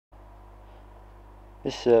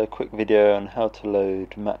This is a quick video on how to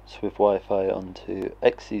load maps with Wi-Fi onto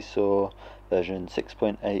XCSoar version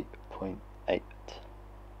 6.8.8.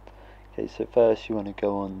 Okay, so first you want to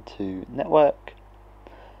go on to network,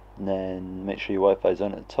 and then make sure your Wi-Fi is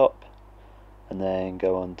on at the top, and then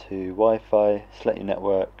go on to Wi-Fi, select your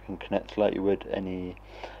network and connect like you would any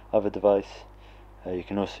other device. You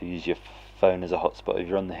can also use your phone as a hotspot if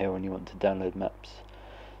you're on the hill and you want to download maps.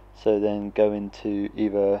 So then go into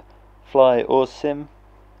either Fly or Sim,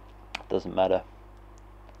 doesn't matter.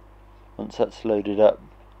 Once that's loaded up,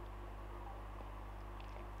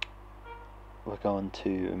 we'll go on to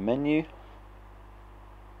menu,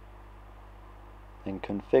 then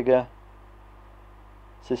configure,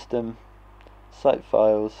 system, site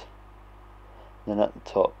files, then at the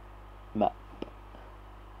top map,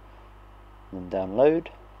 then download,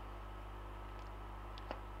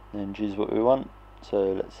 then choose what we want.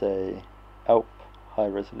 So let's say ALP, high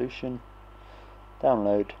resolution,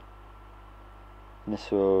 download, and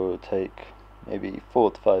this will take maybe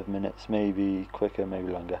 4 to 5 minutes, maybe quicker,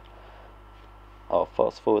 maybe longer. I'll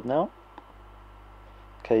fast forward now.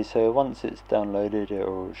 Okay, so once it's downloaded it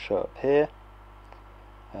will show up here,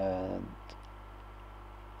 and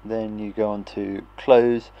then you go on to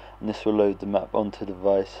close, and this will load the map onto the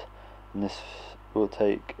device, and this will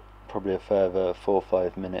take probably a further 4 or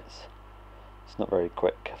 5 minutes. It's not very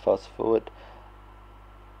quick. Fast forward.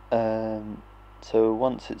 So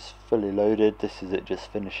once it's fully loaded, this is it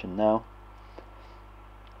just finishing now.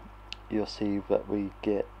 You'll see that we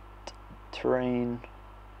get terrain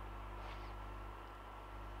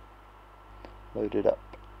loaded up.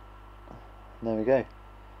 And there we go.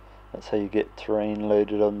 That's how you get terrain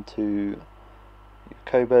loaded onto your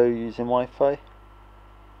Kobo using Wi-Fi.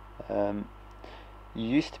 You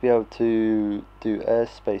used to be able to do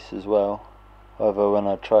airspace as well. However, when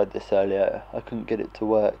I tried this earlier, I couldn't get it to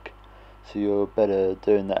work. So you're better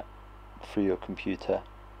doing that through your computer.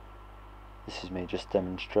 This is me just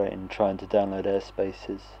demonstrating, trying to download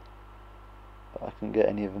airspaces, but I couldn't get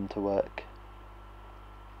any of them to work.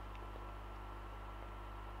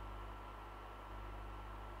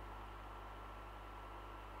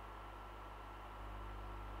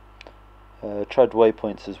 Tried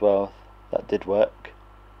waypoints as well, that did work.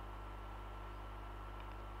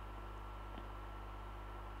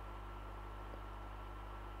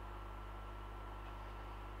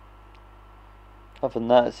 Other than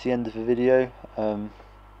that, it's the end of the video. Hope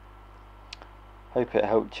it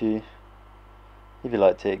helped you. If you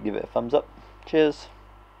liked it, give it a thumbs up. Cheers.